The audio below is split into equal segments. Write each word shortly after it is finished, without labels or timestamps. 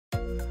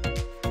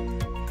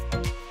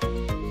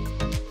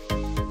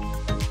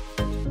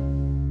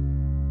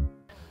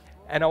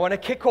And I want to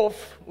kick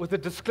off with a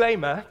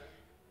disclaimer.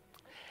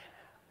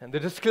 And the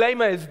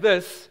disclaimer is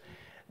this,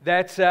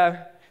 that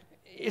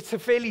it's a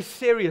fairly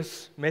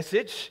serious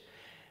message,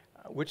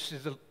 which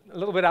is a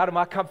little bit out of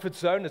my comfort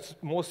zone. It's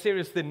more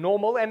serious than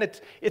normal, and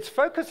it's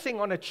focusing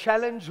on a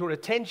challenge or a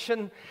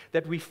tension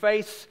that we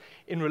face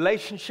in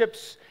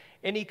relationships,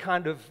 any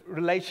kind of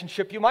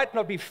relationship. You might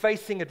not be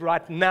facing it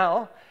right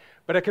now,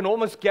 but I can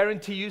almost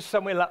guarantee you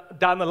somewhere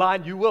down the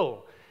line you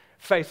will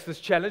face this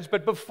challenge.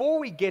 But before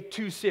we get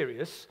too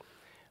serious,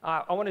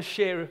 I want to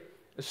share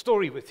a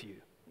story with you.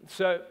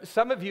 So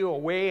some of you are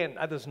aware, and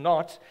others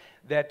not,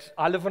 that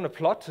I live on a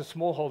plot, a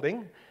small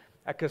holding.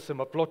 Ek is 'n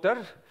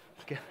plotter.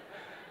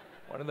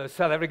 One of those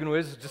South African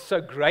words is just so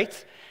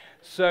great.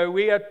 So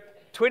we are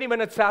 20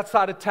 minutes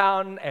outside of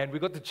town, and we've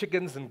got the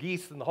chickens and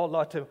geese and the whole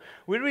lot.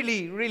 We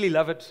really, really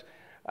love it.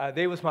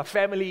 There was my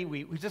family.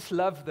 We just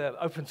love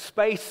the open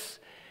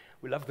space.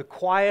 We love the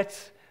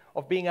quiet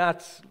of being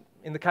out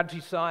in the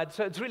countryside.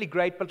 So it's really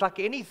great, but like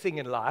anything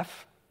in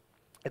life,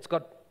 it's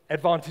got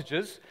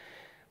advantages,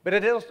 but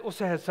it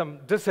also has some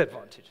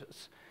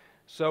disadvantages.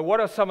 So what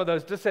are some of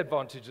those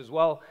disadvantages?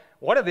 Well,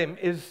 one of them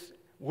is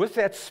with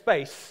that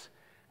space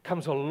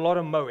comes a lot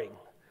of mowing.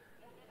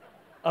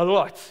 A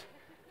lot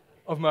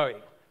of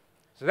mowing.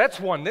 So that's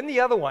one. Then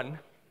the other one,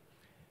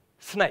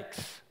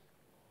 snakes.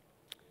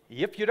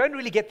 Yep, you don't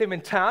really get them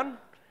in town,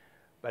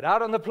 but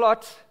out on the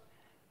plot,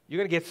 you're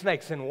going to get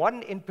snakes. And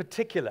one in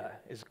particular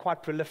is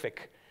quite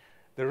prolific,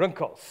 the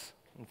wrinkles.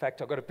 In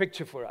fact, I've got a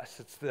picture for us.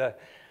 It's the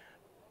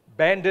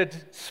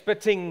banded,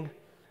 spitting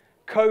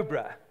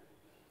cobra.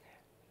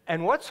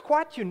 And what's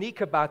quite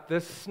unique about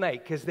this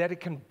snake is that it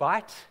can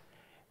bite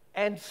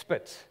and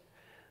spit.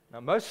 Now,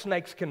 most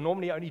snakes can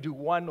normally only do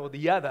one or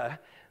the other,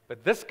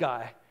 but this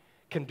guy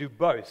can do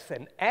both.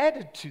 And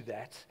added to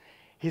that,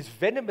 his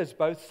venom is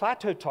both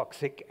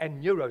cytotoxic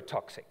and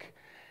neurotoxic,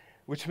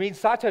 which means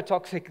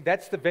cytotoxic,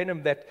 that's the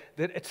venom that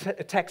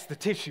attacks the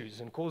tissues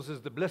and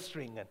causes the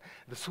blistering and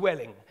the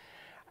swelling.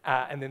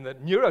 And then the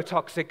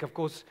neurotoxic, of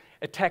course,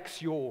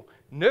 attacks your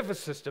nervous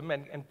system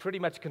and pretty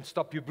much can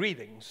stop you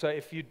breathing. So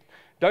if you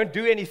don't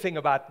do anything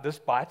about this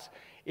bite,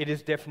 it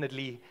is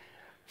definitely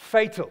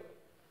fatal.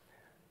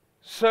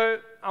 So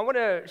I want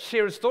to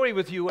share a story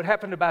with you. What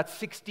happened about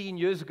 16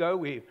 years ago.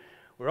 We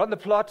were on the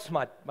plot.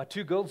 My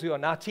two girls, who are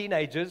now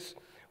teenagers,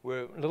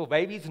 were little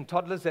babies and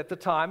toddlers at the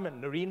time.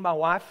 And Noreen, my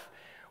wife,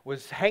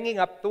 was hanging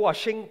up the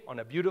washing on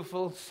a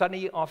beautiful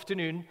sunny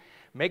afternoon.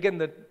 Megan,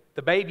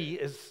 the baby,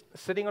 is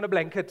sitting on a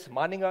blanket,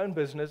 minding her own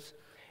business.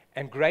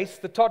 And Grace,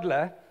 the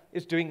toddler,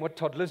 is doing what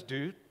toddlers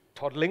do,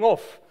 toddling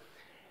off.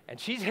 And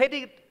she's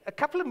headed a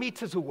couple of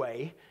meters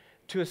away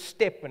to a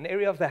step, an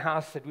area of the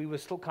house that we were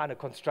still kind of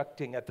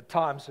constructing at the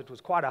time, so it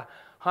was quite a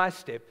high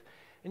step.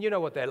 And you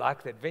know what they're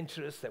like, they're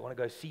adventurous, they want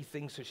to go see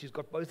things, so she's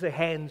got both her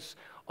hands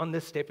on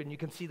this step, and you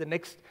can see the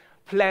next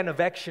plan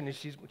of action is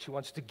she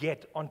wants to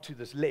get onto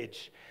this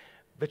ledge.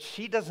 But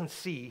she doesn't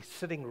see,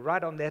 sitting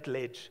right on that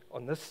ledge,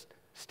 on this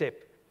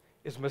step,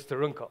 is Mr.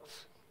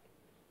 Wrinkles.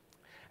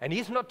 And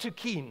he's not too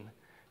keen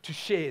to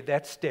share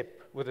that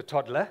step with a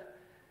toddler,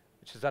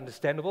 which is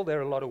understandable.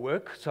 They're a lot of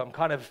work, so I'm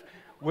kind of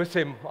with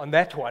him on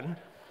that one.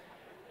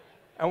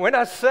 And when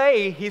I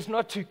say he's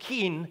not too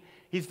keen,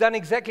 he's done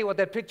exactly what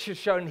that picture's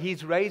shown.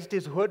 He's raised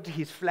his hood,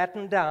 he's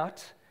flattened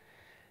out,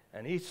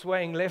 and he's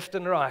swaying left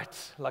and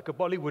right like a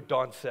Bollywood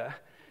dancer,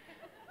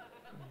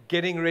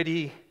 getting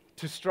ready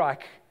to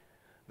strike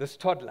this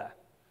toddler.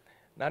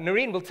 Now,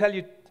 Noreen will tell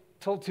you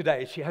till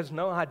today, she has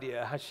no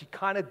idea how she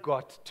kind of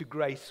got to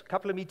Grace a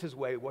couple of meters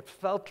away, what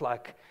felt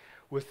like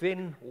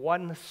within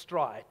one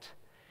stride,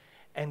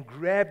 and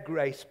grabbed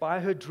Grace by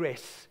her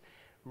dress,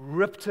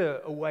 ripped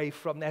her away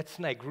from that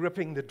snake,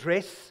 ripping the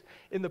dress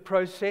in the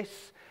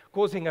process,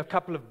 causing a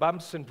couple of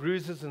bumps and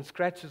bruises and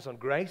scratches on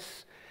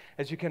Grace,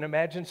 as you can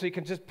imagine. So you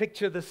can just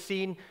picture the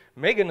scene.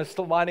 Megan is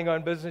still minding her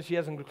own business. She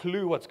hasn't a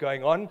clue what's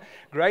going on.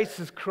 Grace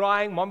is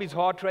crying. Mommy's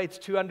heart rate's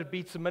 200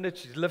 beats a minute.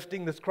 She's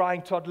lifting this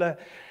crying toddler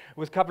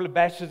with a couple of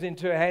bashes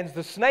into her hands.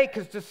 The snake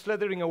is just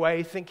slithering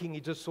away, thinking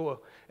he just saw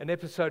an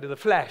episode of The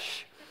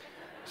Flash.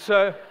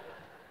 So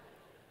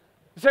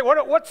you say,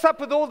 what's up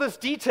with all this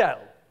detail?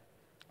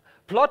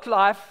 Plot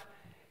life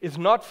is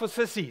not for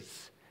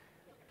sissies.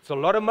 It's a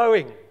lot of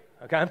mowing.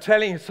 Okay, I'm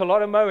telling you, it's a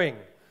lot of mowing.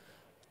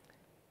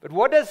 But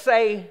what does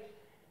a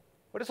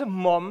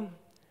mom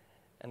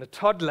and a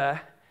toddler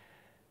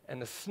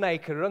and a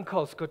snake, a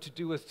wrinkles, got to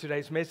do with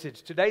today's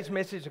message? Today's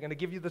message, I'm going to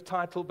give you the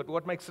title, but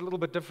what makes it a little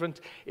bit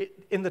different,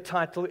 in the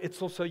title, it's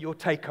also your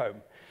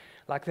take-home.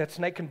 Like that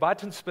snake can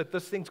bite and spit,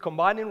 this thing's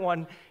combined in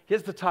one.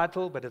 Here's the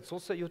title, but it's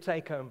also your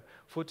take-home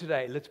for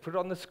today. Let's put it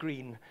on the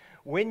screen.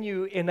 When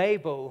you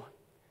enable,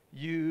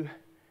 you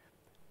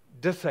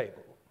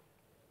disable.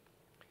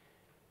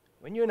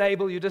 When you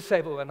enable, you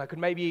disable. And I could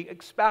maybe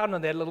expound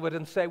on that a little bit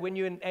and say, when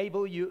you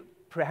enable, you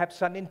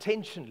perhaps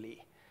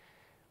unintentionally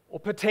or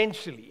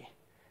potentially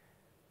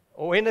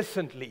or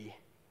innocently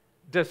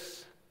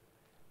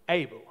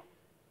disable.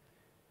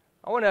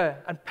 I want to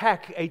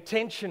unpack a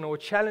tension or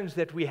challenge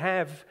that we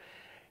have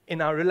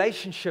in our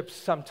relationships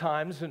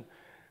sometimes, and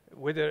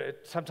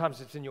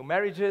Sometimes it's in your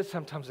marriages,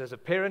 sometimes as a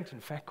parent, in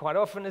fact, quite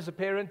often as a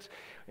parent,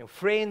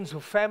 friends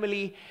or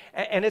family,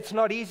 and it's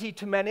not easy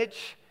to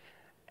manage.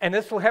 And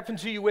this will happen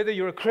to you whether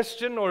you're a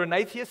Christian or an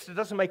atheist. It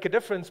doesn't make a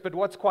difference. But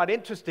what's quite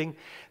interesting,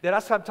 that I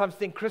sometimes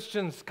think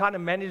Christians kind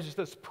of manage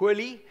this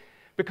poorly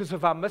because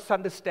of our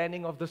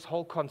misunderstanding of this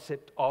whole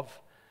concept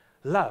of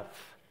love.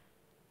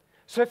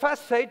 So if I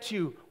say to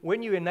you,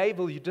 when you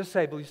enable, you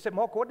disable, you say,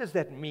 Mark, what does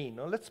that mean?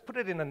 Well, let's put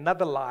it in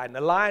another line,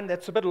 a line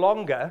that's a bit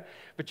longer,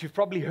 but you've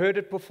probably heard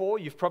it before,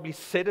 you've probably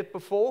said it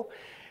before.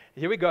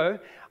 Here we go.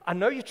 I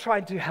know you're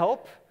trying to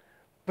help,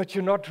 but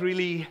you're not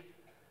really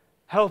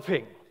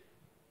helping.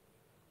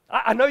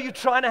 I know you're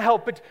trying to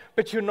help,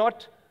 but you're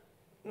not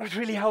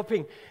really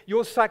helping.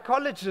 Your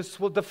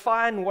psychologists will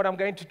define what I'm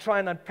going to try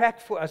and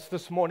unpack for us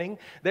this morning.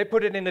 They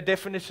put it in a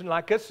definition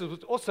like this. It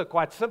was also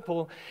quite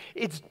simple.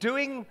 It's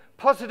doing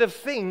positive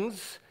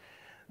things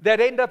that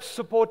end up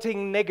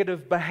supporting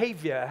negative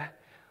behavior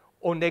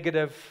or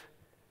negative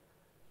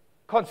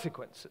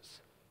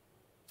consequences.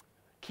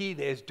 Key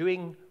there is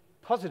doing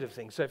positive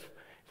things. So if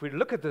we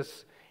look at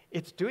this,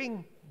 it's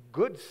doing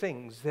good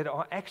things that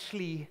are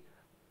actually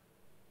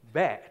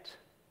bad.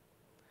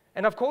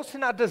 And of course,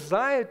 in our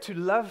desire to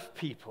love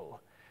people,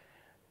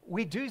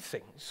 we do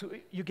things.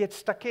 You get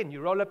stuck in,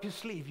 you roll up your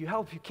sleeve, you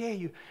help, you care,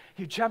 you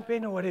jump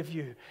in or whatever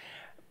you.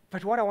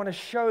 But what I want to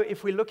show,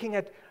 if we're looking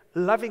at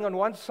loving on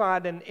one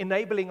side and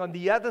enabling on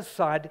the other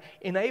side,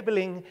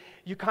 enabling,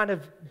 you kind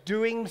of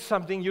doing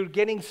something, you're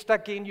getting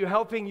stuck in, you're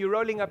helping, you're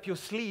rolling up your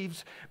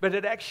sleeves, but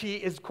it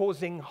actually is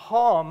causing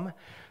harm.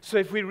 So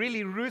if we're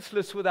really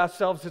ruthless with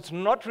ourselves, it's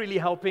not really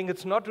helping,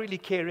 it's not really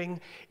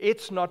caring,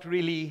 it's not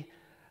really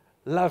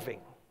loving.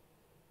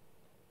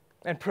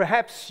 And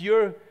perhaps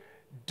you're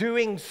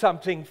doing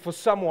something for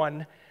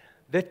someone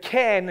that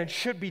can and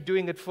should be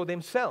doing it for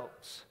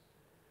themselves.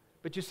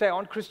 But you say,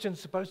 aren't Christians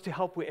supposed to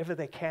help wherever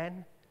they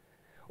can?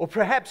 Or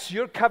perhaps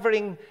you're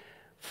covering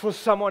for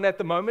someone at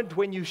the moment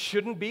when you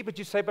shouldn't be, but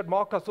you say, but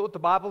Mark, I thought the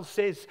Bible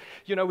says,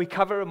 we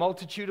cover a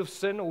multitude of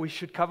sin, or we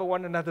should cover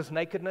one another's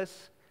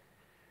nakedness.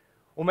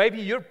 Or maybe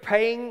you're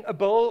paying a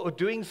bill or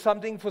doing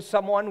something for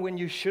someone when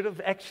you should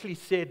have actually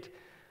said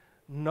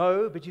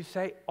no, but you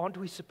say, aren't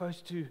we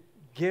supposed to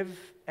give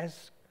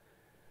as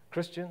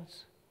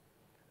Christians?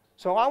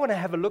 So I want to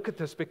have a look at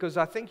this because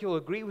I think you'll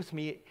agree with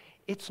me,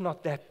 it's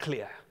not that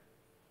clear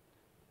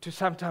to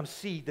sometimes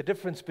see the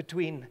difference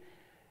between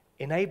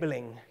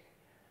enabling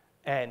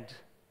and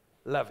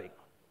loving.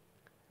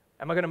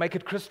 Am I going to make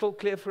it crystal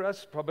clear for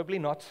us? Probably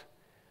not,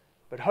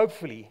 but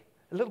hopefully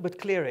a little bit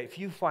clearer if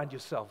you find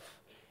yourself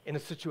in a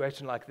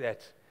situation like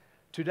that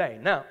today.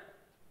 Now,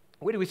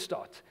 where do we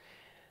start?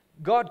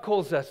 God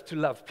calls us to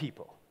love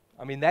people.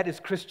 I mean, that is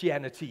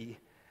Christianity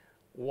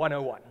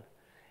 101.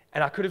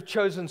 And I could have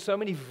chosen so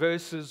many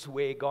verses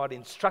where God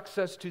instructs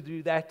us to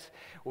do that,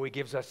 or He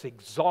gives us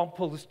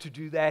examples to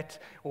do that,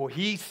 or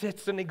He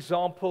sets an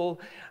example,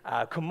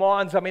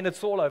 commands. I mean,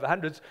 it's all over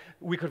hundreds.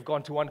 We could have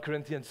gone to 1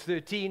 Corinthians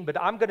 13,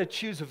 but I'm going to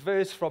choose a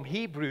verse from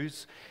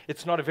Hebrews.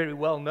 It's not a very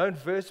well-known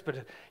verse,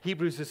 but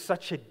Hebrews is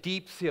such a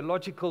deep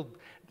theological,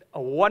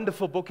 a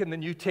wonderful book in the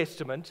New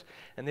Testament,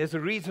 and there's a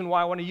reason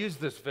why I want to use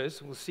this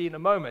verse. We'll see in a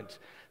moment.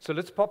 So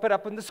let's pop it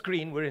up on the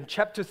screen. We're in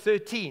chapter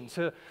 13.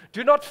 So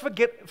do not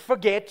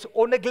forget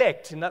or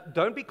neglect.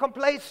 Don't be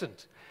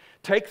complacent.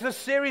 Take this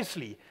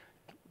seriously.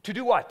 To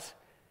do what?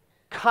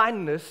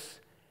 Kindness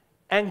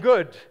and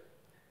good.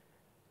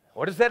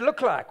 What does that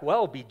look like?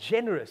 Well, be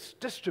generous,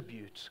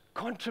 distribute,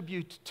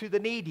 contribute to the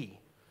needy.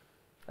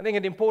 I think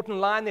an important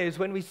line there is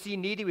when we see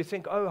needy, we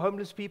think, oh,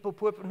 homeless people,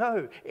 poor people.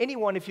 No,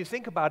 anyone, if you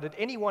think about it,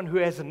 anyone who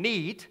has a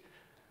need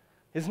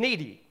is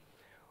needy.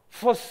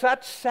 For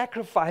such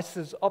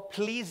sacrifices are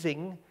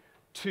pleasing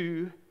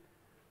to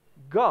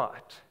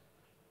God.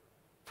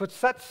 For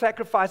such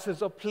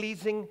sacrifices are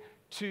pleasing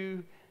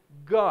to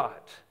God.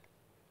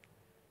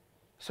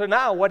 So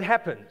now what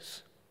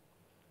happens?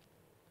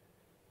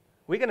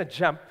 We're going to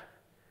jump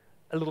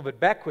a little bit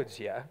backwards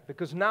here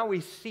because now we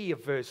see a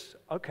verse,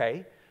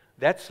 okay,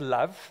 that's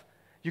love.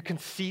 You can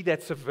see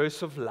that's a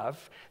verse of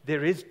love.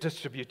 There is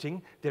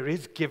distributing, there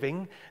is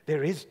giving,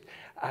 there is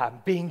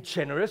being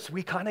generous.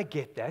 We kind of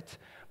get that.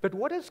 But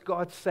what does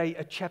God say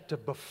a chapter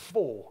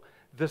before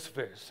this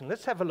verse? And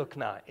let's have a look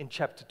now in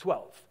chapter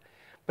 12.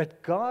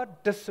 But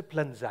God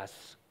disciplines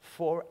us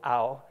for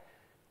our,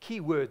 key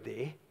word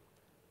there,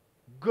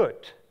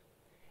 good,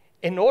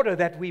 in order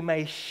that we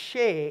may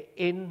share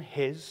in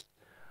His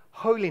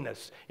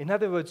holiness. In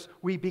other words,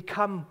 we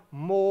become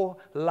more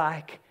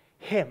like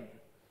Him.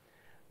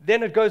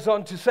 Then it goes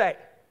on to say,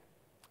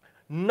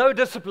 no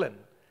discipline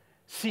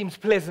seems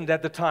pleasant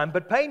at the time,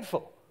 but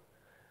painful.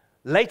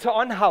 Later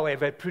on,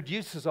 however, it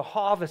produces a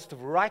harvest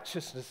of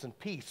righteousness and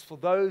peace for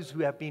those who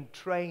have been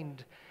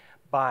trained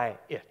by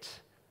it.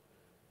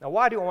 Now,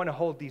 why do I want to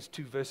hold these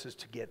two verses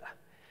together?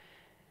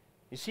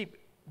 You see,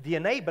 the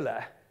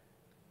enabler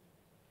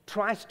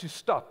tries to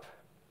stop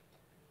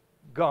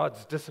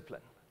God's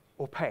discipline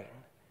or pain,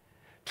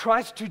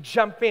 tries to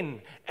jump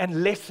in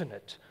and lessen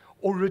it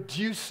or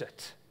reduce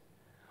it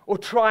or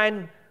try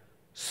and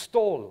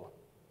stall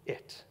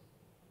it.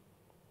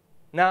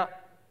 Now,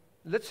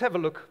 let's have a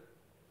look.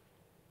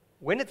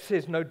 When it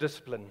says no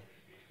discipline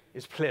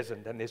is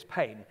pleasant and there's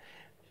pain,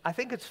 I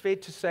think it's fair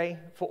to say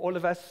for all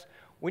of us,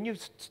 when you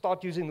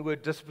start using the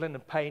word discipline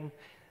and pain,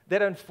 they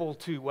don't fall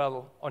too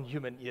well on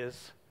human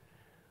ears.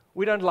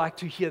 We don't like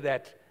to hear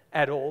that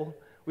at all.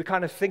 We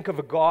kind of think of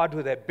a God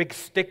with a big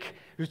stick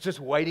who's just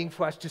waiting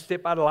for us to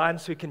step out of line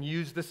so he can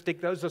use the stick.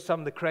 Those are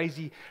some of the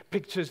crazy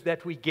pictures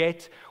that we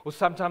get. Or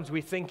sometimes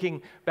we're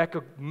thinking back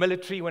of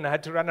military when I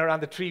had to run around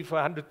the tree for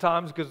 100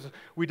 times because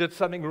we did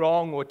something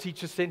wrong or a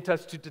teacher sent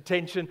us to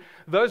detention.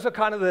 Those are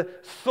kind of the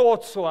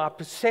thoughts or our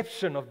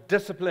perception of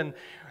discipline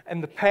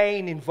and the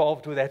pain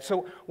involved with that.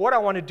 So what I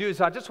want to do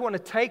is I just want to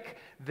take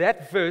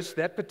that verse,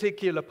 that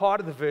particular part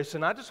of the verse,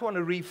 and I just want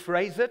to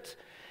rephrase it.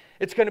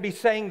 It's going to be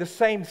saying the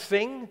same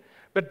thing,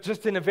 but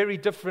just in a very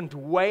different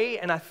way,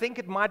 and I think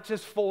it might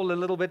just fall a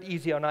little bit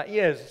easier on our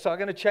ears. So I'm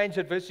going to change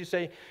that verse. You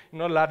say, you're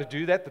not allowed to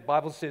do that. The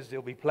Bible says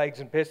there'll be plagues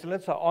and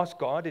pestilence. I asked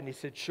God, and he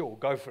said, sure,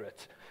 go for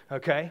it.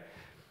 Okay?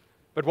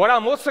 But what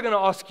I'm also going to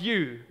ask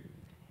you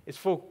is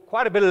for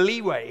quite a bit of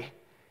leeway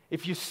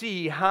if you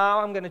see how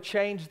I'm going to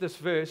change this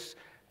verse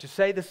to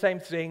say the same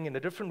thing in a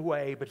different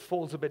way, but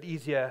falls a bit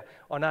easier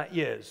on our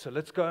ears. So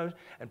let's go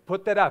and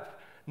put that up.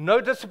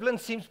 No discipline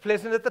seems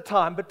pleasant at the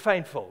time, but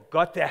painful.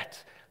 Got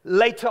that.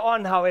 Later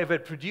on, however,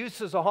 it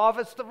produces a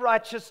harvest of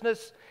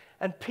righteousness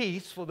and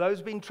peace for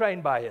those being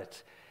trained by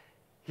it.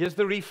 Here's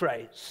the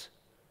rephrase.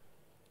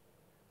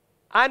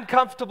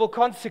 Uncomfortable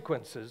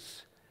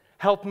consequences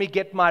help me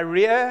get my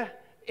rear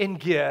in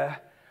gear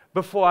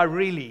before I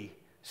really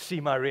see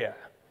my rear.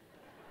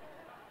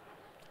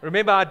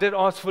 Remember, I did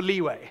ask for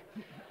leeway.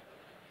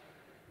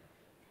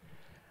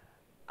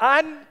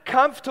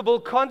 Uncomfortable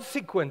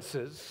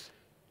consequences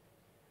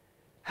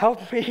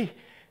help me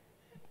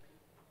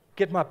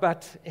get my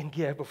butt in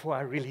gear before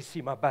I really see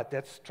my butt.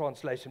 That's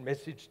translation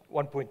message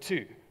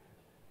 1.2.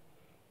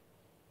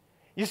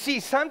 You see,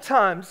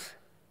 sometimes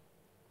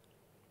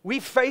we're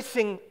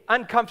facing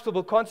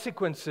uncomfortable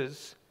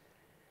consequences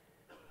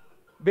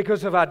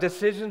because of our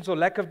decisions or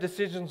lack of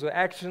decisions or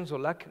actions or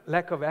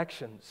lack of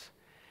actions.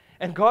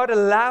 And God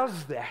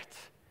allows that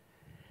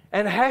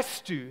and has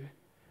to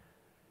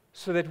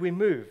so that we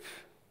move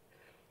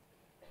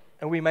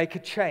and we make a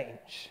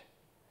change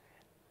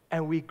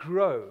and we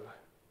grow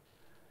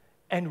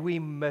and we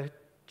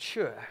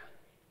mature.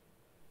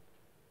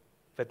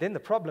 But then the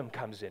problem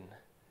comes in.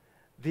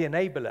 The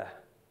enabler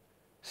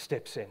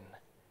steps in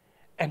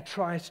and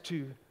tries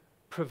to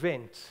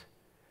prevent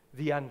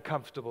the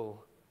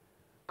uncomfortable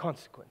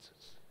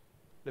consequences.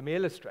 Let me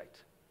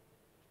illustrate.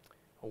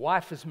 A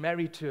wife is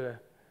married to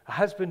a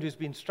husband who's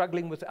been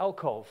struggling with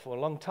alcohol for a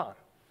long time.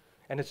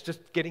 And it's just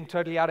getting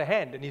totally out of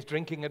hand. And he's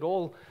drinking at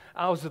all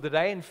hours of the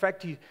day. In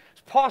fact, he's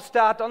passed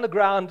out on the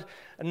ground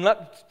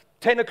at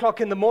 10 o'clock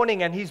in the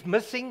morning, and he's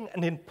missing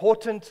an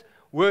important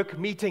work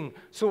meeting.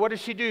 So what does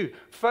she do?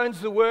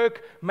 Phones the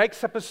work,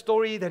 makes up a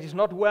story that he's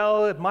not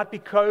well, it might be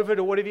COVID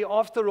or whatever.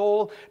 After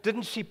all,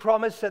 didn't she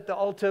promise at the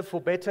altar for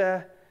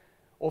better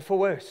or for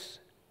worse?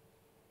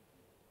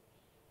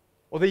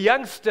 Or the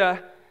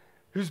youngster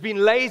who's been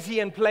lazy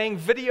and playing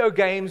video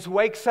games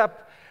wakes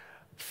up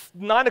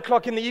 9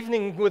 o'clock in the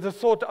evening with the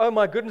thought, oh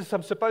my goodness,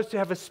 I'm supposed to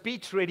have a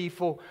speech ready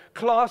for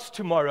class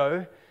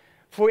tomorrow,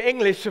 for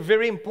English, a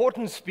very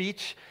important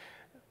speech,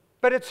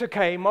 but it's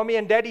okay. Mommy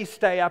and Daddy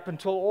stay up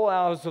until all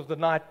hours of the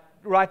night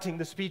writing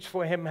the speech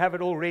for him, have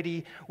it all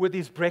ready with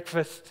his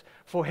breakfast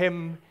for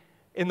him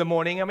in the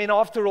morning. I mean,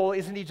 after all,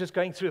 isn't he just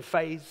going through a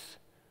phase?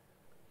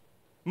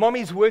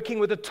 Mommy's working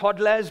with a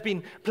toddler, has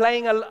been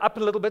playing up a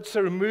little bit,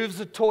 so removes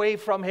a toy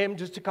from him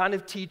just to kind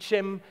of teach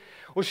him.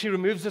 Or she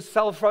removes a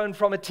cell phone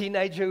from a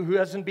teenager who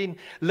hasn't been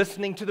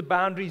listening to the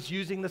boundaries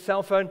using the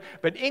cell phone.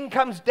 But in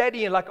comes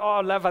Daddy and like, oh,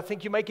 love, I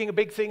think you're making a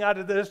big thing out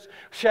of this.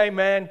 Shame,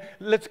 man.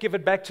 Let's give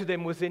it back to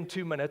them within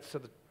 2 minutes. So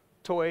the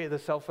toy, the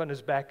cell phone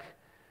is back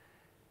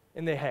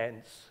in their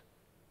hands.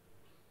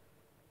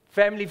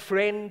 Family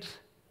friend,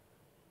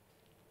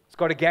 he's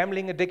got a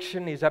gambling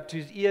addiction. He's up to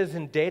his ears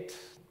in debt.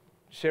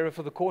 Sheriff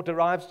of the court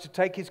arrives to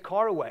take his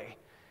car away.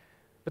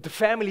 But the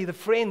family, the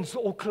friends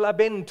all club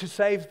in to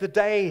save the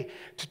day,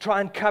 to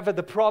try and cover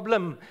the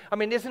problem. I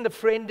mean, isn't a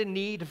friend in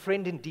need a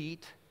friend indeed?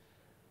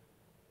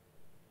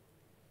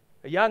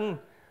 A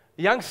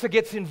youngster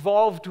gets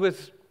involved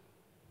with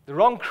the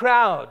wrong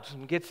crowd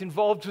and gets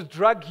involved with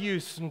drug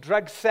use and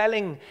drug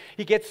selling.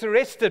 He gets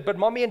arrested, but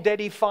Mommy and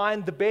Daddy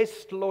find the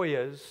best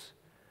lawyers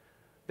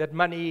that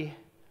money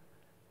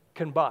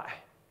can buy.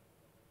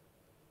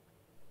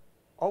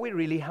 Are we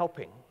really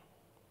helping?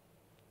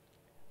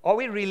 Are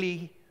we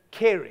really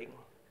caring?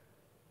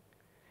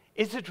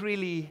 Is it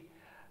really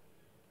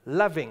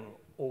loving?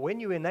 Or when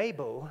you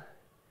enable,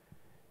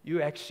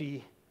 you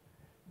actually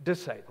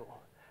disable.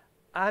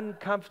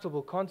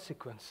 Uncomfortable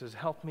consequences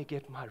help me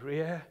get my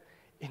rear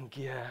in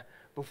gear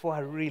before I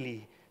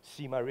really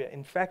see my rear.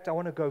 In fact, I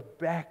want to go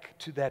back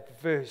to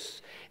that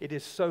verse. It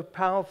is so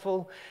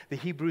powerful. The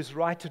Hebrews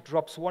writer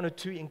drops one or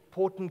two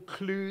important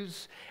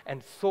clues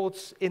and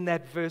thoughts in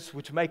that verse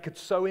which make it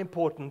so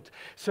important.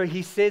 So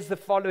he says the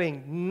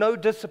following: no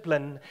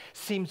discipline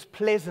seems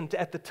pleasant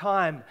at the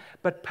time,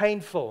 but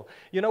painful.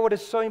 You know what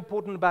is so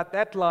important about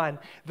that line?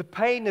 The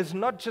pain is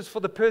not just for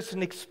the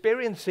person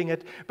experiencing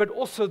it, but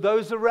also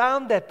those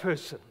around that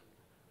person.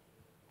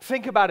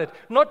 Think about it.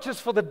 Not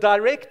just for the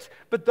direct,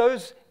 but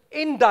those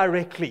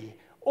indirectly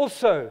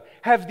also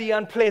have the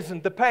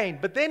unpleasant, the pain.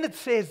 But then it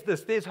says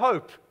this, there's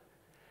hope.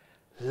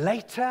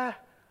 Later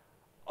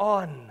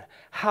on,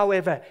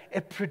 however,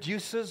 it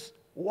produces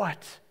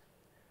what?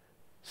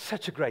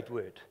 Such a great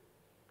word.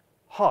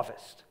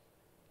 Harvest.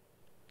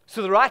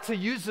 So the writer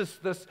uses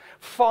this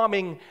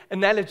farming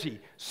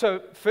analogy.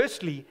 So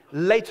firstly,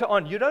 later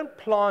on, you don't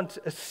plant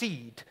a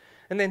seed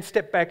and then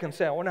step back and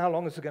say, I wonder how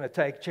long is it going to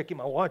take, checking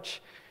my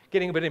watch,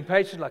 getting a bit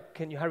impatient, like,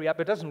 can you hurry up?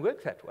 It doesn't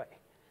work that way.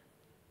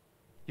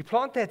 You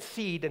plant that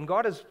seed, and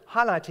God is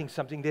highlighting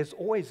something. There's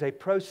always a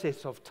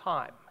process of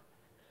time.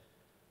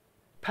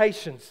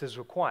 Patience is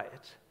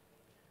required.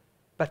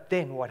 But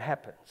then what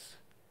happens?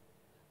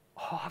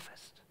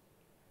 Harvest.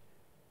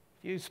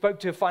 If you spoke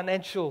to a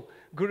financial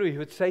guru, he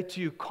would say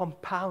to you,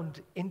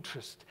 compound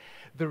interest.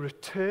 The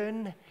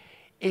return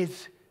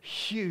is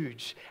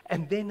huge.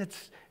 And then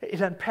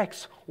it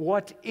unpacks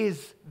what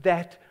is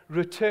that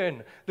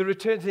return. The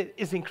return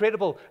is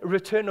incredible. A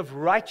return of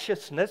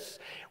righteousness.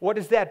 What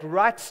is that?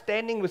 Right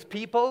standing with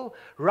people,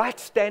 right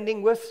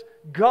standing with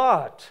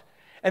God.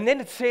 And then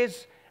it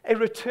says a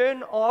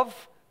return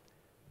of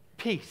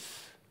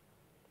peace.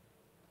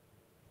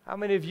 How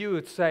many of you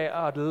would say,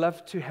 I'd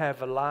love to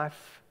have a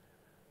life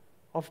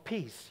of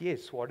peace?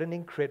 Yes, what an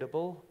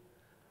incredible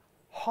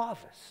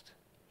harvest.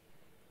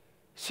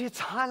 See, it's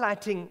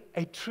highlighting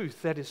a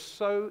truth that is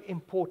so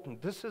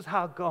important. This is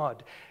how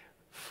God,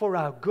 for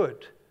our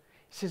good,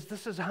 He says,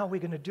 this is how we're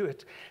going to do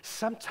it.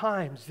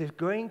 Sometimes there's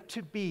going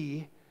to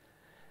be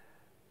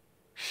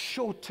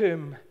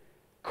short-term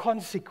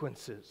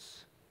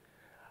consequences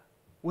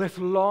with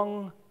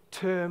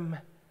long-term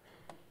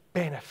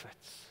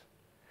benefits.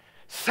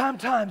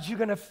 Sometimes you're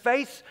going to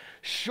face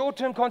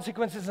short-term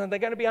consequences and they're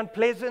going to be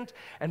unpleasant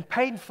and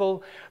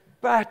painful,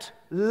 but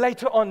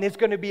later on there's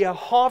going to be a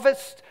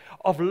harvest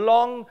of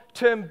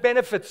long-term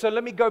benefits. So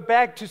let me go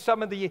back to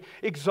some of the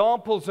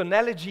examples,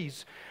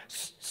 analogies.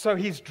 So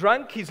he's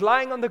drunk, he's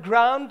lying on the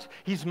ground,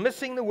 he's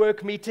missing the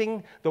work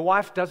meeting, the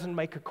wife doesn't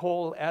make a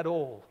call at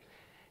all.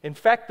 In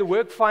fact, the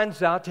work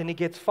finds out and he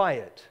gets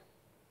fired.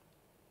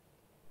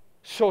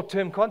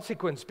 Short-term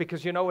consequence,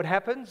 because you know what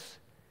happens?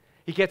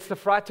 He gets the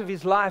fright of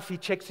his life, he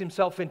checks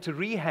himself into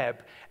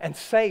rehab and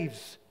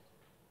saves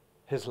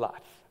his life.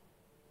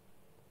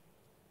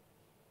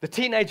 The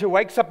teenager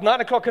wakes up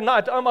 9 o'clock at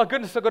night. Oh my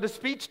goodness, I've got a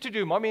speech to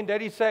do. Mommy and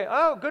daddy say,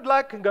 oh, good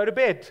luck, and go to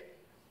bed.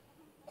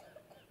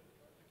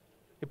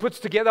 He puts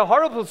together a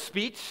horrible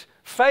speech,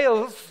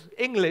 fails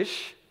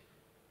English,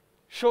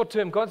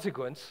 short-term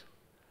consequence,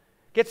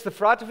 gets the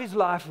fright of his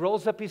life,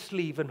 rolls up his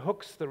sleeve, and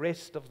hooks the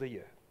rest of the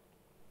year.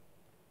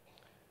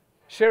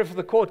 Sheriff of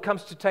the court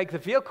comes to take the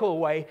vehicle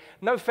away.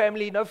 No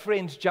family, no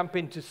friends jump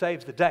in to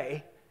save the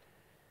day.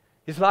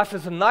 His life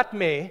is a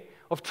nightmare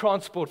of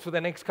transport for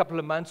the next couple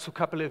of months or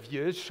couple of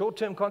years,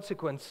 short-term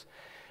consequence,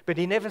 but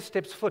he never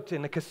steps foot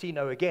in a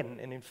casino again,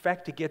 and in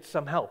fact, he gets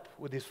some help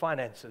with his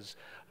finances,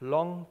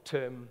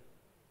 long-term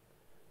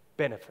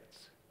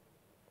benefits.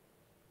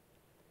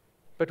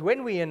 But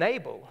when we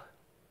enable,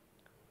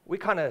 we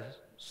kind of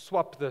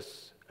swap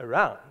this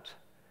around,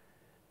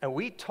 and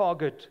we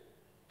target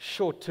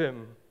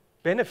short-term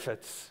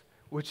benefits,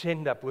 which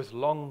end up with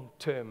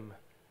long-term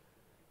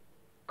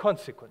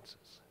consequences.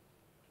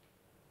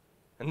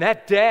 And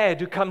that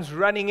dad who comes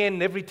running in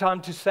every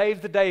time to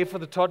save the day for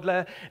the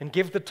toddler and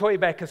give the toy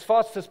back as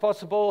fast as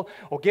possible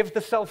or give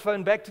the cell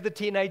phone back to the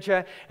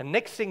teenager, and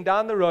next thing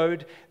down the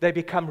road, they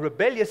become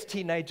rebellious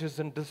teenagers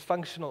and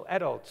dysfunctional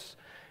adults.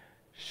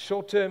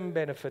 Short-term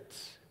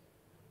benefits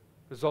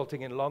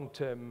resulting in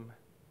long-term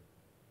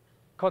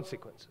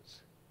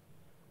consequences.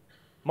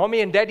 Mommy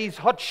and daddy's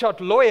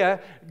hotshot lawyer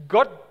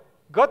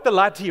got the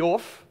latte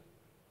off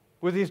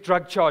with his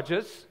drug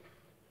charges,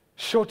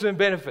 short-term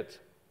benefit.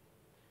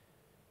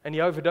 And he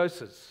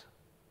overdoses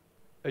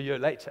a year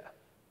later.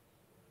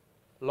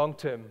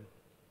 Long-term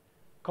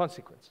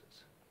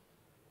consequences.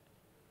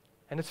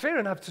 And it's fair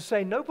enough to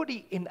say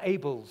nobody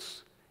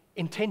enables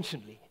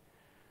intentionally.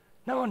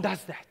 No one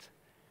does that.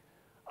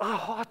 Our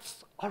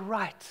hearts are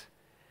right.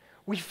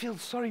 We feel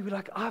sorry. We're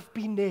like, I've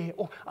been there,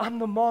 or I'm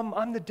the mom,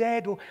 I'm the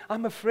dad, or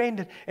I'm a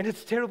friend, and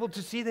it's terrible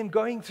to see them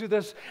going through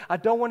this. I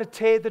don't want to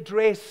tear the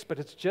dress, but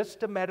it's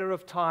just a matter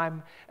of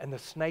time, and the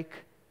snake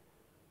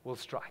will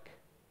strike.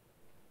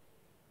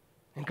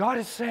 And God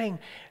is saying,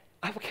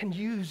 I can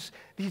use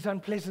these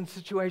unpleasant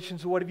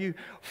situations or what have you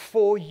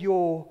for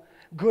your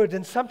good.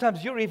 And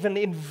sometimes you're even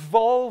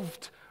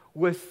involved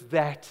with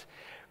that,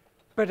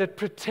 but it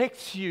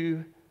protects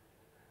you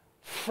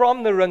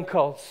from the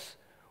wrinkles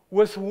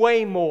with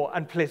way more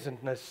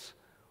unpleasantness,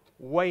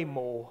 way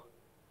more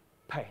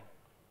pain.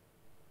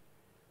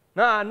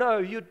 Now, I know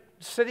you're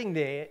sitting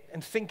there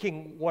and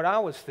thinking what I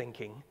was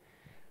thinking.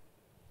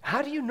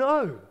 How do you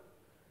know?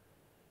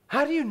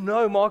 How do you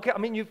know, Mark? I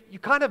mean, you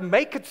kind of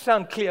make it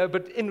sound clear,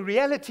 but in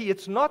reality,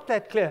 it's not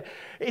that clear.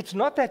 It's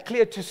not that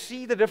clear to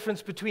see the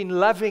difference between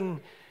loving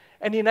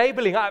and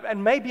enabling.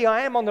 And maybe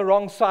I am on the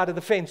wrong side of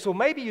the fence, or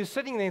maybe you're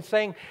sitting there and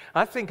saying,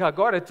 I think I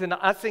got it, and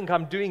I think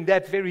I'm doing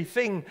that very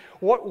thing.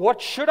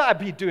 What should I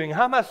be doing?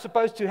 How am I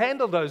supposed to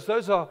handle those?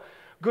 Those are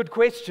good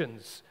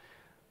questions.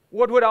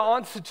 What would I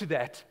answer to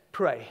that?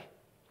 Pray.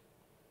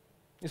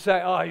 You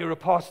say, oh, you're a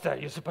pastor,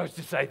 you're supposed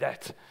to say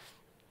that.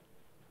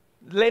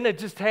 Leonard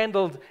just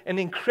handled an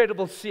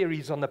incredible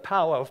series on the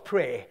power of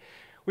prayer.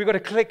 We've got to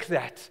click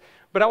that.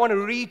 But I want to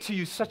read to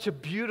you such a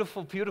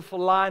beautiful, beautiful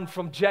line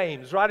from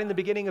James, right in the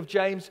beginning of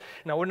James.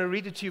 And I want to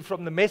read it to you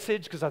from the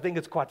Message because I think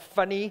it's quite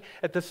funny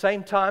at the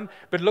same time.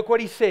 But look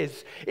what he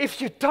says.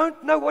 If you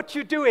don't know what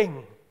you're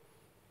doing,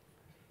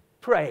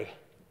 pray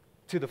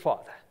to the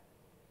Father.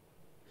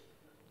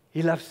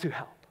 He loves to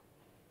help.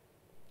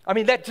 I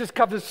mean, that just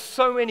covers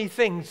so many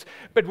things.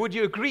 But would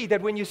you agree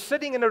that when you're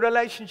sitting in a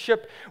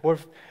relationship or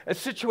a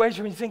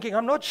situation where you're thinking,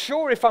 I'm not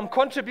sure if I'm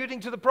contributing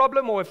to the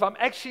problem or if I'm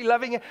actually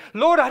loving it,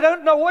 Lord, I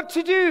don't know what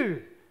to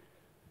do.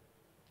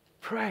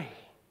 Pray.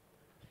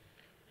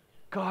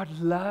 God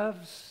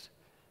loves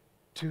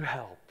to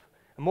help.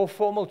 A more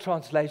formal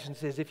translation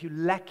says, if you're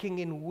lacking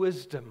in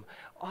wisdom,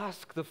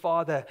 ask the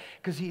Father,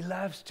 because He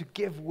loves to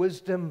give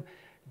wisdom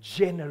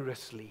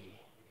generously.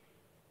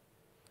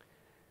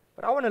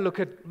 But I want to look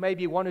at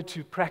maybe one or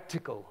two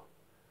practical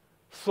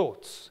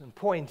thoughts and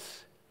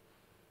points.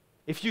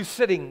 If you're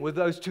sitting with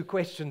those two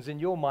questions in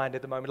your mind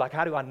at the moment, like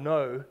how do I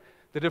know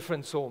the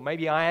difference, or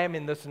maybe I am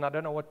in this and I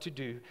don't know what to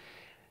do.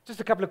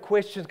 Just a couple of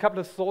questions, a couple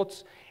of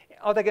thoughts.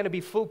 Are they going to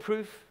be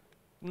foolproof?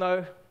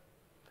 No.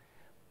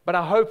 But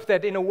I hope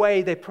that in a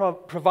way they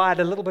provide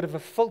a little bit of a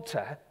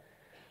filter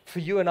for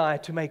you and I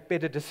to make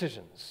better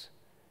decisions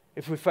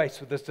if we're faced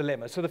with this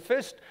dilemma. So the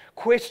first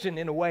question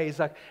in a way is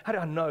like, how do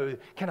I know?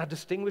 Can I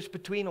distinguish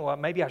between, or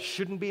maybe I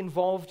shouldn't be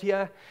involved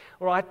here?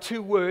 All right,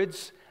 two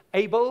words,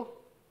 able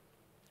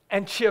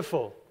and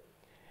cheerful.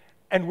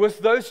 And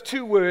with those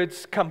two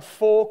words come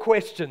four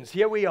questions.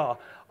 Here we are.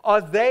 Are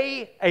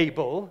they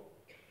able?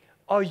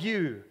 Are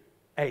you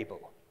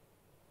able?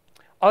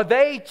 Are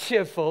they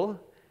cheerful?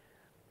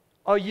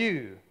 Are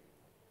you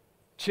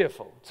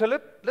cheerful? So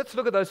let's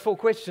look at those four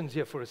questions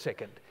here for a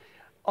second.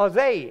 Are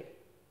they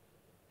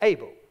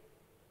able?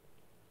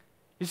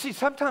 You see,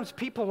 sometimes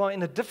people are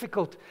in a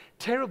difficult,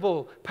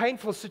 terrible,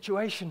 painful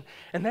situation,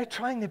 and they're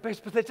trying their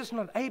best, but they're just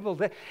not able.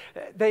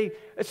 A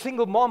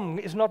single mom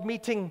is not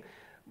meeting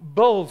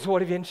bills or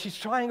whatever, and she's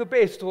trying her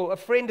best, or a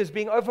friend is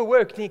being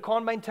overworked and he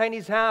can't maintain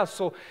his house,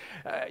 or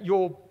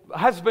your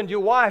husband,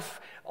 your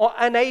wife are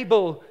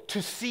unable to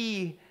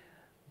see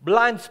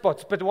blind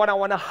spots. But what I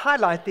want to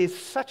highlight, there's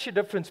such a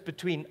difference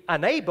between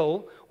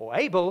unable or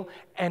able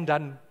and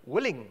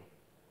unwillingness.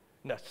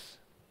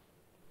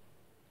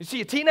 You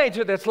see, a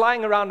teenager that's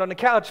lying around on the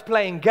couch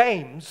playing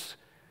games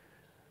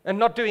and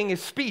not doing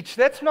his speech,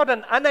 that's not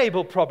an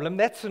unable problem,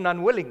 that's an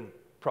unwilling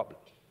problem.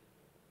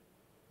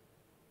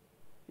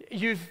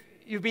 You've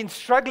been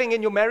struggling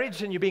in your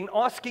marriage and you've been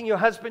asking your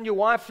husband, your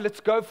wife,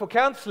 let's go for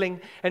counseling,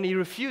 and he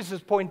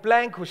refuses point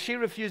blank, or she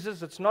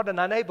refuses. It's not an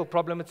unable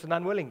problem, it's an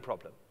unwilling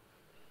problem.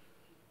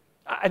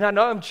 And I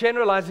know I'm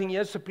generalizing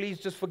here, so please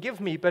just forgive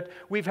me, but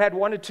we've had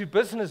one or two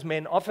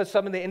businessmen offer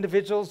some of the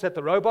individuals at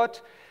the Robot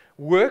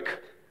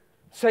work.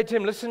 Say to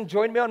him, listen,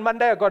 join me on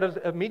Monday. I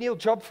got a menial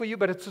job for you,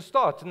 but it's a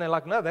start. And they're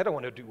like, no, they don't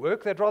want to do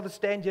work. They'd rather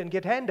stand here and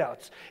get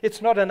handouts.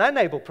 It's not an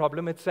unable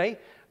problem. It's a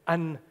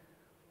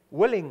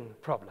unwilling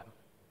problem.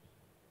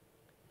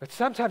 But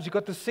sometimes you've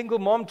got the single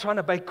mom trying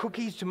to bake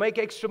cookies to make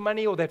extra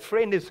money, or that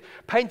friend is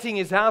painting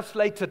his house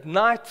late at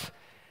night.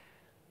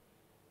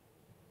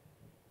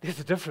 There's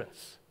a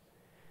difference.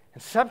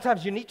 And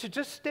sometimes you need to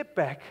just step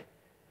back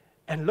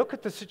and look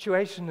at the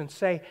situation and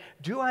say,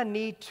 do I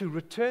need to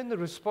return the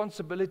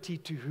responsibility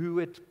to who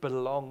it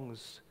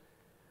belongs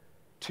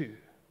to?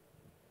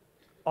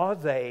 Are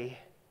they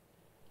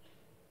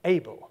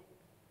able?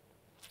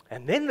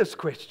 And then this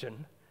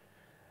question,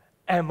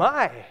 am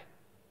I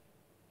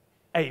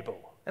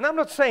able? And I'm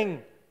not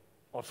saying,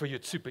 well, for you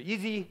it's super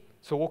easy,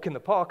 so walk in the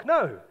park.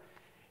 No.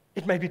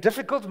 It may be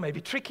difficult, it may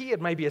be tricky,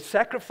 it may be a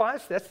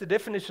sacrifice. That's the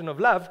definition of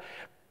love.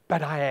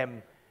 But I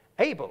am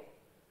able.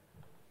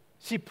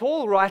 See,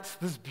 Paul writes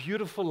this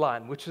beautiful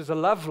line, which is a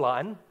love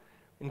line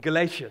in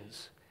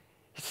Galatians.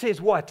 He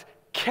says what?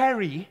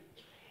 Carry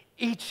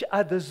each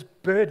other's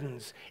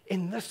burdens.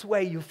 In this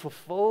way you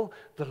fulfill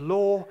the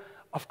law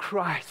of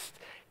Christ.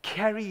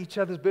 Carry each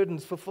other's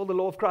burdens, fulfill the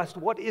law of Christ.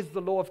 What is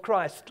the law of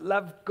Christ?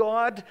 Love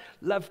God,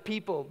 love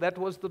people.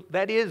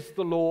 That is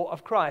the law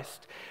of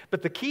Christ.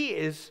 But the key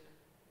is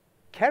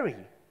carry.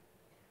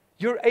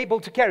 You're able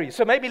to carry.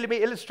 So maybe let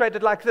me illustrate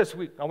it like this.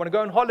 I want to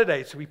go on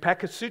holiday, so we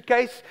pack a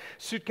suitcase.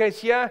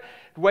 Suitcase here,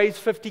 it weighs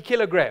 50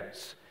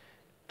 kilograms.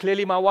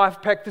 Clearly my wife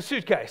packed the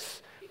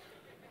suitcase.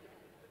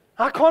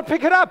 I can't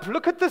pick it up.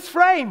 Look at this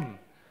frame.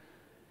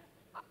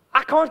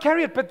 I can't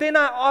carry it. But then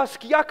I ask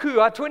Yaku,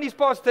 our 20s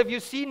pastor, have you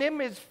seen him?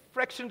 He's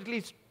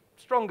fractionally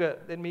stronger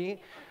than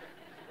me.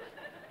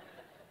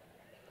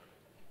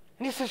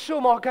 And he says, sure,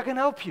 Mark, I can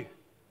help you.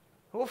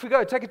 Off we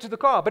go, take it to the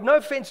car. But no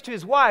offense to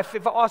his wife,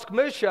 if I ask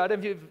Mersha, I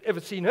don't know if you've ever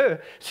seen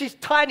her, she's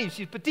tiny,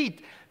 she's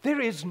petite. There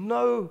is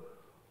no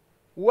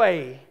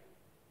way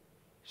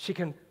she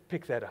can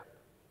pick that up.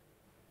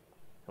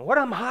 And what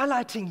I'm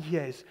highlighting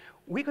here is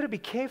we've got to be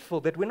careful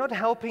that we're not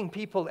helping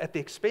people at the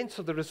expense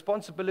of the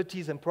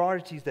responsibilities and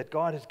priorities that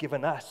God has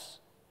given us.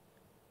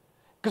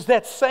 Because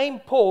that same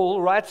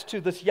Paul writes to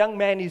this young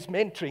man he's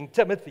mentoring,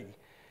 Timothy,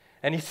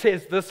 and he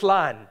says this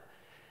line,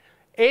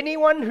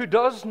 anyone who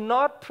does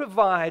not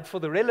provide for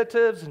the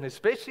relatives and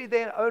especially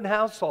their own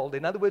household,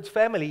 in other words,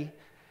 family,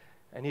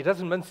 and he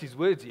doesn't mince his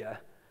words here,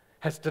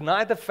 has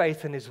denied the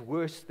faith and is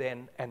worse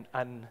than an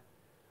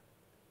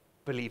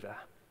unbeliever.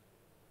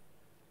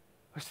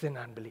 Worse than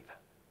an unbeliever.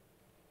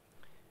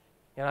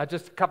 You know,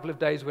 just a couple of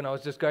days when I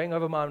was just going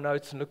over my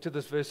notes and looked at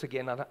this verse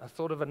again, I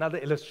thought of another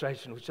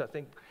illustration which I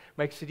think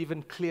makes it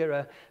even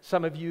clearer.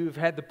 Some of you have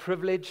had the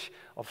privilege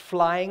of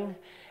flying,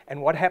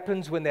 and what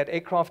happens when that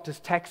aircraft is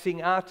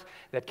taxiing out,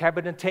 that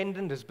cabin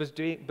attendant is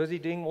busy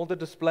doing all the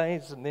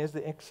displays, and there's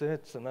the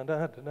exits, and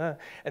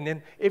and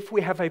then if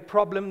we have a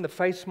problem, the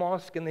face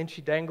mask, and then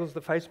she dangles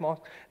the face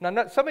mask.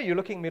 Now, some of you are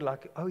looking at me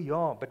like, oh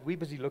yeah, but we're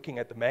busy looking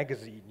at the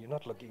magazine. You're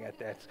not looking at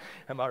that.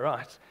 Am I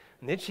right?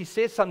 And then she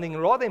says something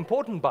rather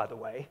important, by the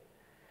way.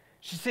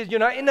 She says, you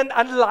know, in an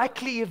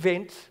unlikely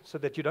event, so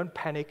that you don't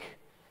panic,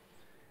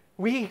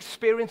 we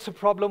experience a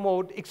problem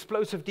or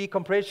explosive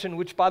decompression,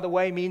 which, by the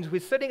way, means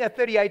we're sitting at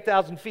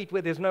 38,000 feet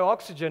where there's no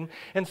oxygen,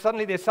 and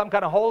suddenly there's some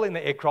kind of hole in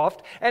the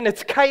aircraft, and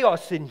it's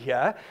chaos in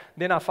here.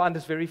 Then I find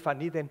this very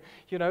funny. Then,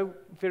 you know,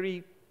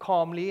 very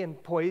calmly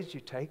and poised, you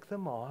take the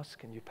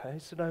mask and you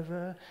place it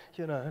over,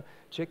 you know,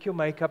 check your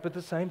makeup at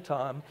the same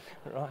time,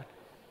 right?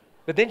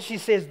 But then she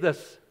says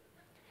this,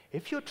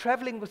 if you're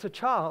traveling with a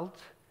child,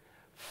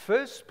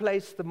 first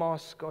place the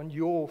mask on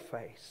your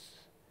face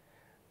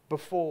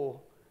before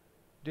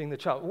doing the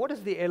child. What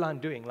is the airline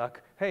doing?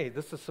 Like, hey,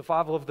 this is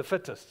survival of the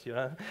fittest, you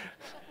know?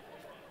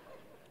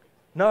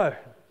 No.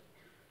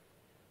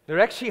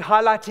 They're actually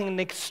highlighting an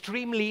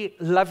extremely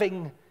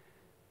loving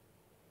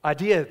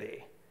idea there.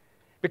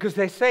 Because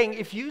they're saying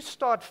if you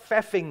start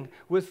faffing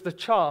with the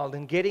child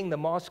and getting the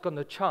mask on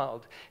the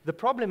child, the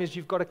problem is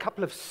you've got a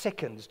couple of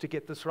seconds to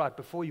get this right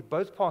before you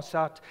both pass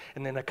out,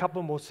 and then a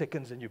couple more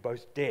seconds and you're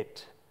both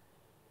dead.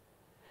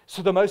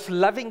 So the most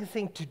loving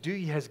thing to do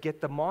is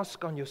get the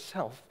mask on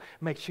yourself,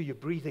 make sure you're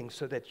breathing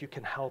so that you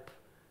can help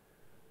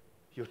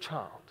your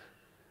child.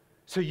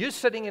 So you're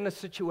sitting in a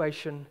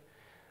situation,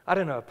 I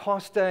don't know, a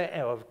pastor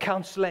or a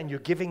counselor, and you're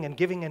giving and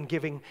giving and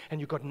giving, and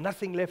you've got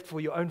nothing left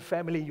for your own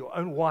family, your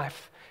own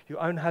wife,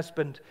 your own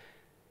husband.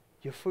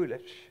 You're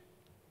foolish.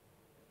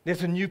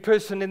 There's a new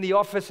person in the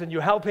office, and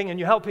you're helping and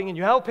you're helping and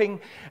you're helping,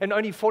 and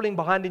only falling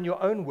behind in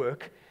your own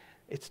work.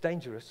 It's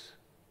dangerous.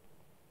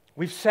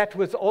 We've sat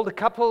with older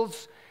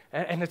couples,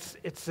 and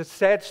it's a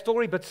sad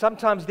story, but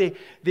sometimes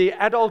the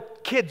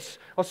adult kids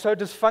are so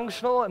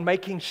dysfunctional and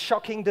making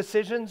shocking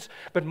decisions,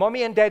 but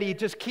mommy and daddy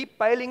just keep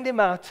bailing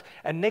them out,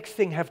 and next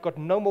thing have got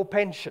no more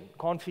pension,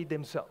 can't feed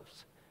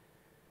themselves.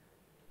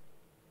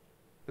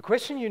 The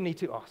question you need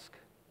to ask,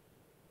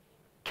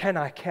 can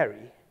I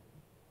carry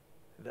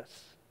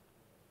this?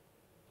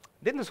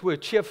 Then this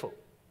word cheerful.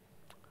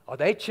 Are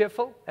they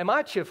cheerful? Am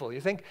I cheerful?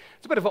 You think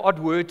it's a bit of an odd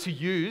word to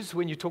use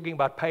when you're talking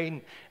about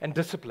pain and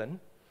discipline.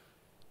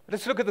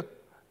 Let's look at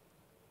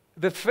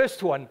the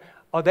first one.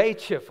 Are they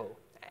cheerful?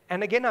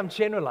 And again, I'm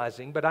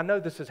generalizing, but I know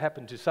this has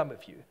happened to some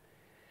of you.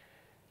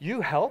 You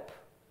help,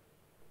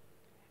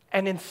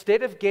 and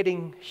instead of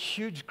getting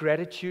huge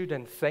gratitude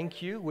and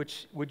thank you,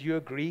 which, would you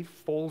agree,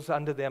 falls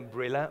under the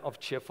umbrella of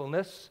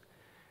cheerfulness,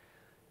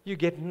 you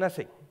get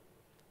nothing.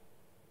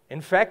 In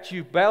fact,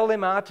 you bail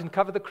them out and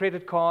cover the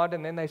credit card,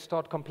 and then they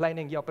start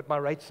complaining, yeah, but my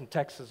rates and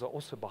taxes are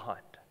also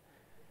behind.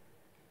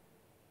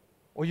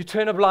 Or you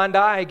turn a blind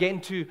eye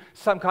again to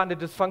some kind of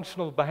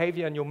dysfunctional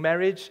behavior in your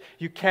marriage.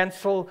 You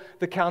cancel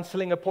the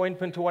counseling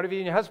appointment or whatever,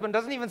 and your husband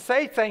doesn't even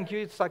say thank you.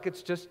 It's like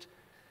it's just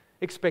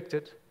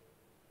expected.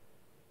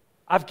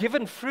 I've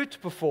given fruit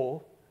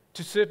before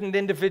to certain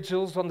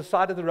individuals on the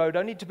side of the road,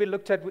 only to be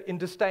looked at in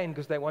disdain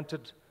because they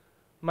wanted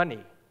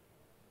money,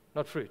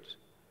 not fruit.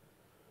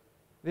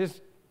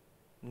 There's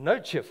no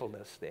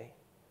cheerfulness there.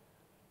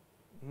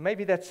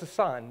 Maybe that's a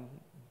sign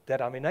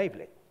that I'm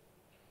enabling.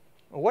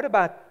 What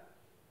about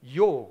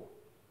your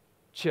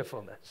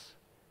cheerfulness?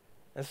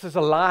 This is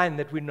a line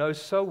that we know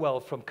so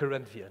well from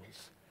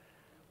Corinthians,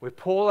 where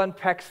Paul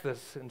unpacks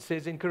this and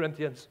says in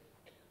Corinthians,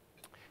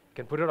 you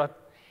can put it on,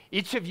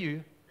 each of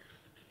you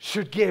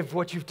should give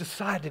what you've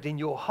decided in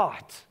your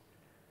heart,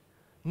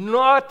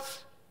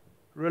 not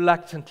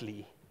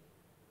reluctantly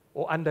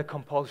or under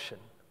compulsion.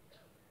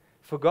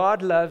 For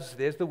God loves,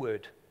 there's the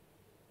word,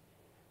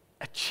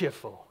 a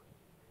cheerful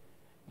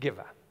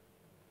giver.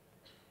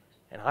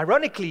 And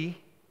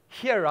ironically,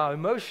 here our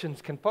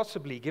emotions can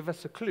possibly give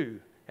us a clue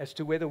as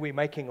to whether we're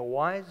making a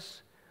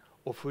wise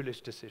or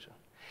foolish decision.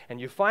 and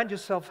you find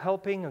yourself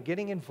helping or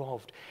getting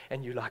involved,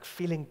 and you're like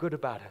feeling good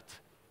about it,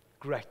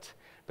 great.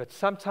 But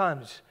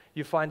sometimes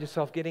you find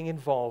yourself getting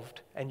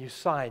involved, and you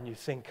sigh and you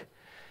think,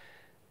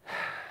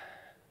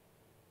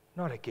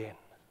 not again.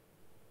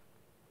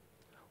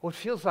 Or it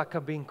feels like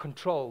I'm being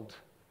controlled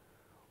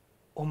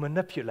or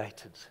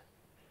manipulated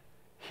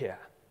here.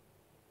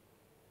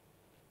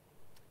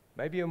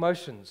 Maybe your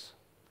emotions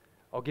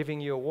are giving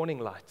you a warning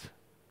light.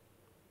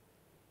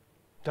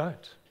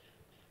 Don't.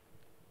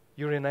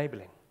 You're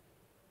enabling.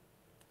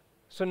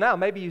 So now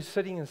maybe you're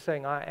sitting and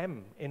saying, I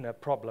am in a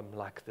problem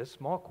like this.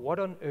 Mark, what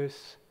on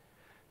earth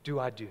do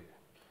I do?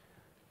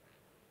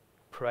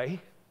 Pray.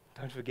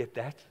 Don't forget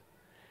that.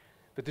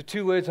 But the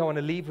two words I want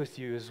to leave with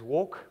you is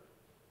walk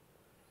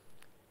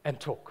and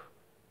talk.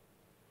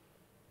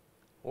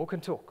 Walk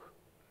and talk.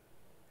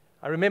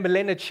 I remember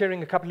Leonard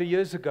sharing a couple of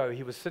years ago,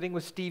 he was sitting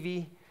with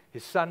Stevie,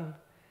 his son,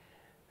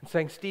 and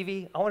saying,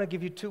 Stevie, I want to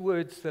give you two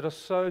words that are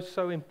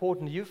so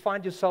important. You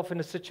find yourself in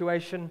a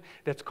situation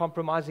that's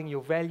compromising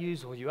your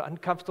values or you're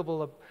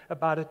uncomfortable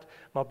about it.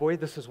 My boy,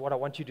 this is what I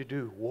want you to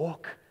do.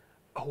 Walk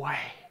away.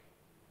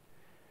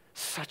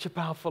 Such a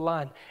powerful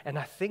line. And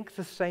I think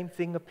the same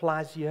thing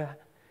applies here.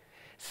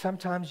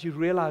 Sometimes you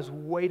realize,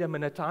 wait a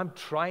minute, I'm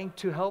trying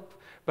to help,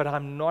 but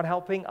I'm not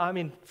helping. I'm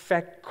in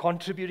fact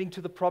contributing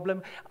to the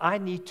problem. I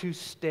need to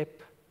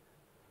step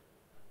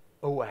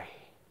away.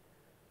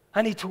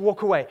 I need to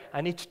walk away.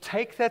 I need to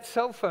take that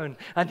cell phone.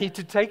 I need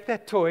to take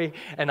that toy,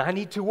 and I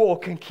need to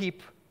walk and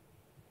keep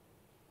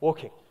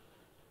walking.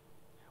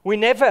 We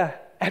never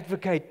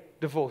advocate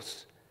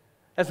divorce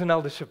as an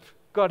eldership.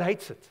 God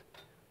hates it.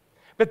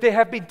 But there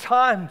have been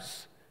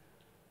times,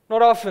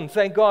 not often,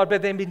 thank God,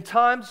 but there have been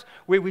times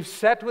where we've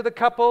sat with a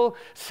couple,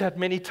 sat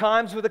many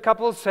times with a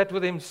couple, sat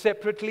with them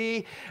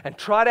separately and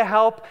try to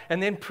help,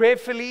 and then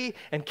prayerfully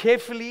and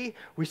carefully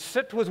we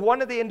sit with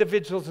one of the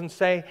individuals and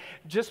say,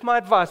 just my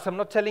advice, I'm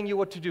not telling you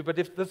what to do, but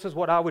if this is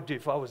what I would do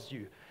if I was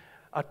you,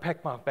 I'd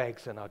pack my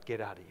bags and I'd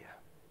get out of here.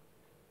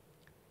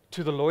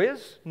 To the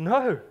lawyers?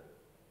 No.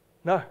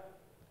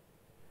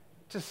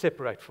 Just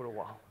separate for a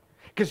while.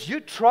 Because you're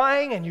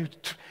trying and you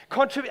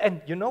contribute,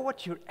 and you know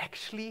what? You're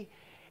actually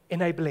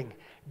enabling.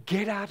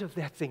 Get out of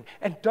that thing.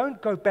 And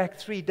don't go back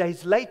 3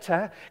 days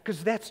later,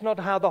 because that's not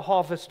how the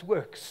harvest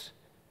works.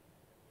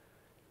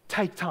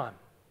 Take time.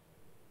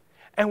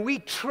 And we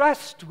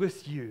trust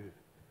with you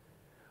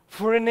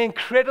for an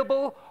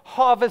incredible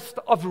harvest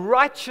of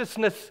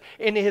righteousness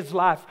in his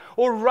life,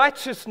 or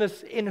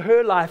righteousness in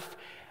her life,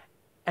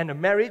 and a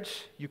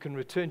marriage you can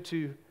return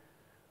to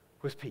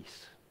with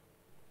peace.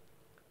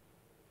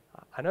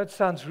 I know it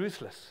sounds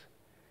ruthless,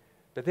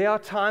 but there are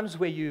times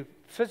where you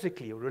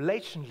physically, or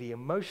relationally,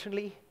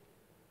 emotionally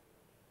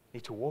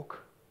need to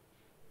walk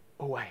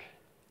away.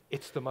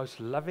 It's the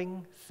most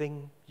loving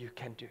thing you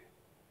can do.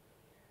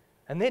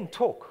 And then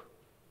talk.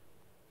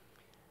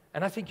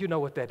 And I think you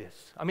know what that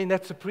is. I mean,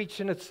 that's a preach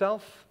in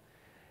itself,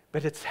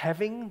 but it's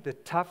having the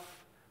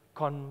tough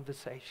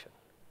conversation.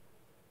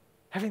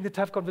 Having the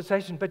tough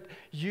conversation, but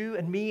you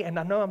and me, and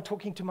I know I'm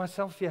talking to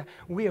myself here,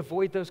 we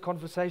avoid those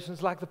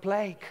conversations like the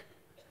plague.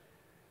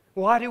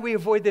 Why do we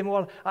avoid them?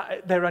 Well,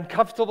 they're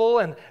uncomfortable,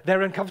 and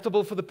they're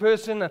uncomfortable for the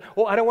person,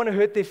 or I don't want to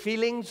hurt their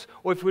feelings,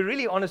 or if we're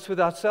really honest with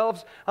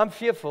ourselves, I'm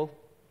fearful.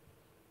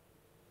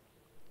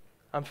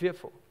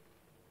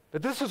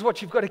 But this is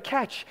what you've got to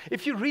catch.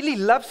 If you really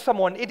love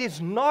someone, it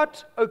is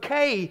not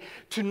okay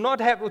to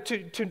not have, or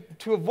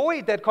to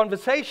avoid that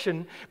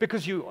conversation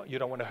because you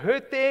don't want to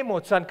hurt them, or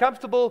it's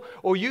uncomfortable,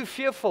 or you're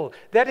fearful.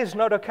 That is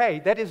not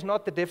okay. That is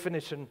not the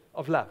definition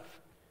of love.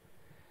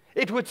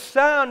 It would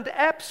sound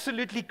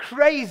absolutely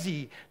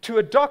crazy to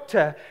a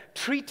doctor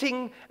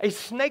treating a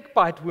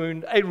snakebite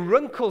wound, a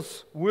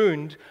wrinkles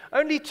wound,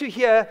 only to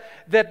hear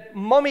that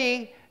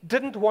mommy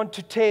didn't want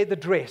to tear the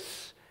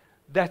dress.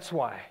 That's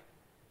why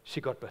she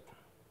got bitten.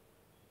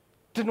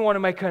 Didn't want to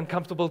make her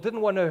uncomfortable,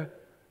 didn't want to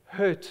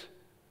hurt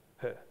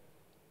her.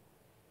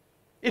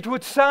 It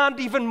would sound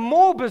even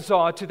more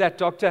bizarre to that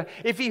doctor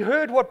if he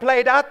heard what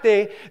played out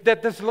there,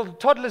 that this little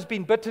toddler's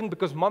been bitten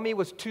because mommy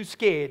was too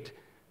scared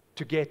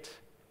to get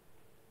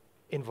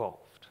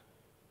involved.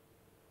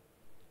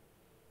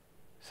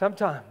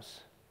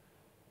 Sometimes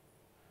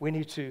we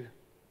need to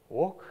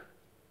walk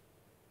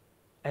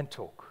and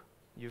talk.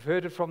 You've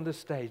heard it from this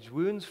stage.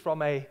 Wounds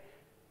from a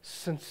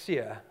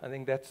sincere, I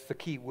think that's the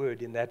key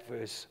word in that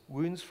verse.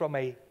 Wounds from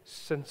a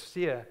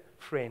sincere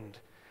friend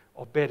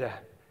are better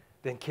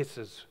than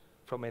kisses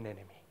from an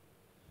enemy.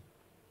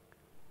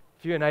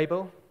 If you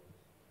enable,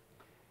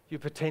 you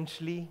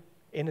potentially,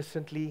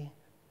 innocently,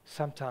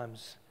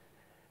 sometimes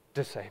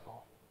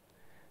disable.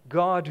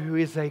 God, who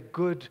is a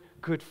good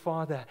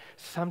Father,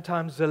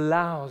 sometimes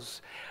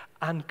allows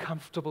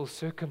uncomfortable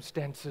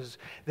circumstances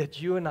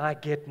that you and I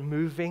get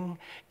moving,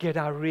 get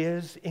our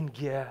rears in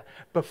gear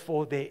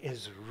before there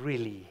is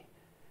really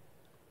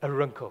a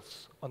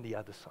wrinkles on the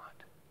other side.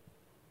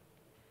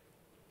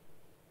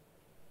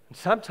 And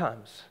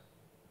sometimes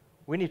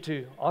we need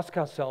to ask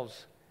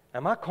ourselves,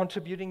 am I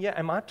contributing here?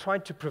 Am I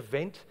trying to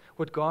prevent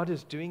what God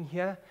is doing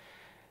here?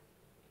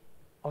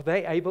 Are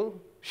they able?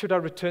 Should I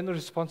return the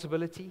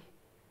responsibility?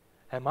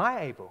 Am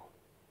I able?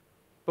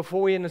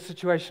 Before we're in a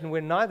situation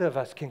where neither of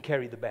us can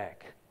carry the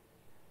bag.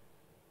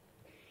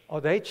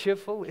 Are they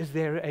cheerful? Is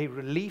there a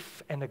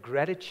relief and a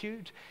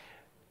gratitude?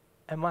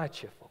 Am I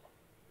cheerful?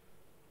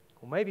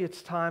 Or maybe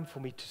it's time for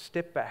me to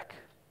step back,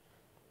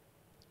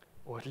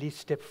 or at least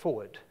step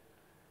forward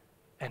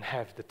and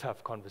have the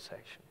tough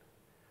conversation.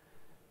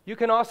 You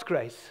can ask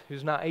Grace,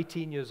 who's now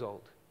 18 years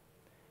old.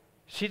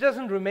 She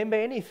doesn't remember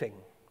anything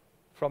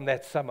from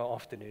that summer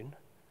afternoon.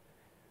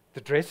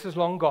 The dress is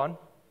long gone.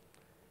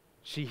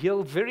 She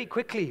healed very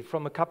quickly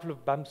from a couple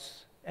of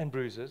bumps and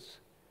bruises.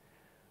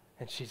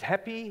 And she's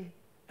happy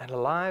and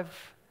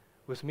alive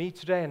with me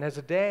today. And as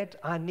a dad,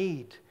 I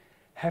need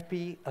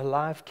happy,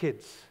 alive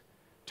kids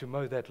to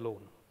mow that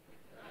lawn.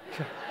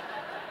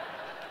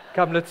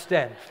 Come, let's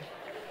stand.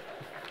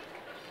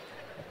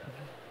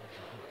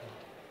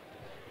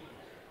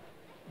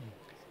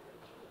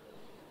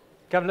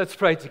 Come, let's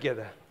pray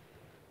together.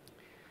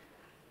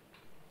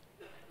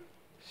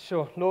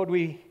 Sure, Lord,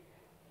 we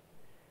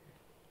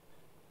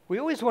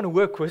always want to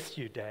work with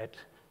you, Dad,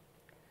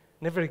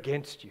 never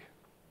against you.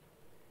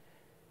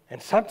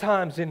 And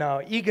sometimes in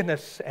our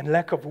eagerness and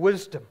lack of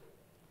wisdom,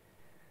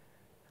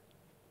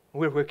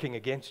 we're working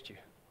against you.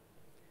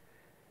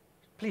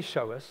 Please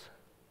show us.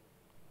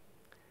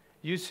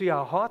 You see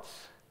our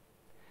hearts,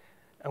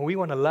 and we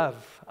want to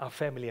love our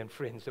family and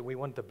friends, and we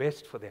want the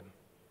best for them.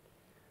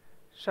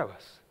 Show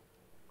us.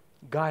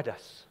 Guide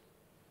us.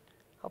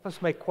 Help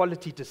us make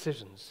quality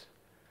decisions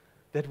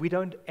that we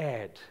don't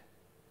add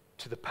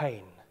to the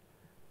pain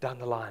down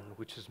the line,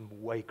 which is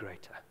way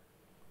greater,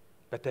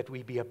 but that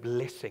we be a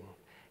blessing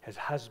as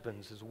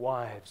husbands, as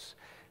wives,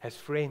 as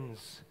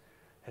friends,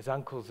 as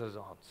uncles, as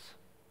aunts.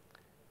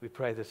 We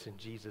pray this in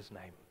Jesus'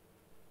 name.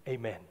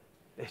 Amen.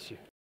 Bless you.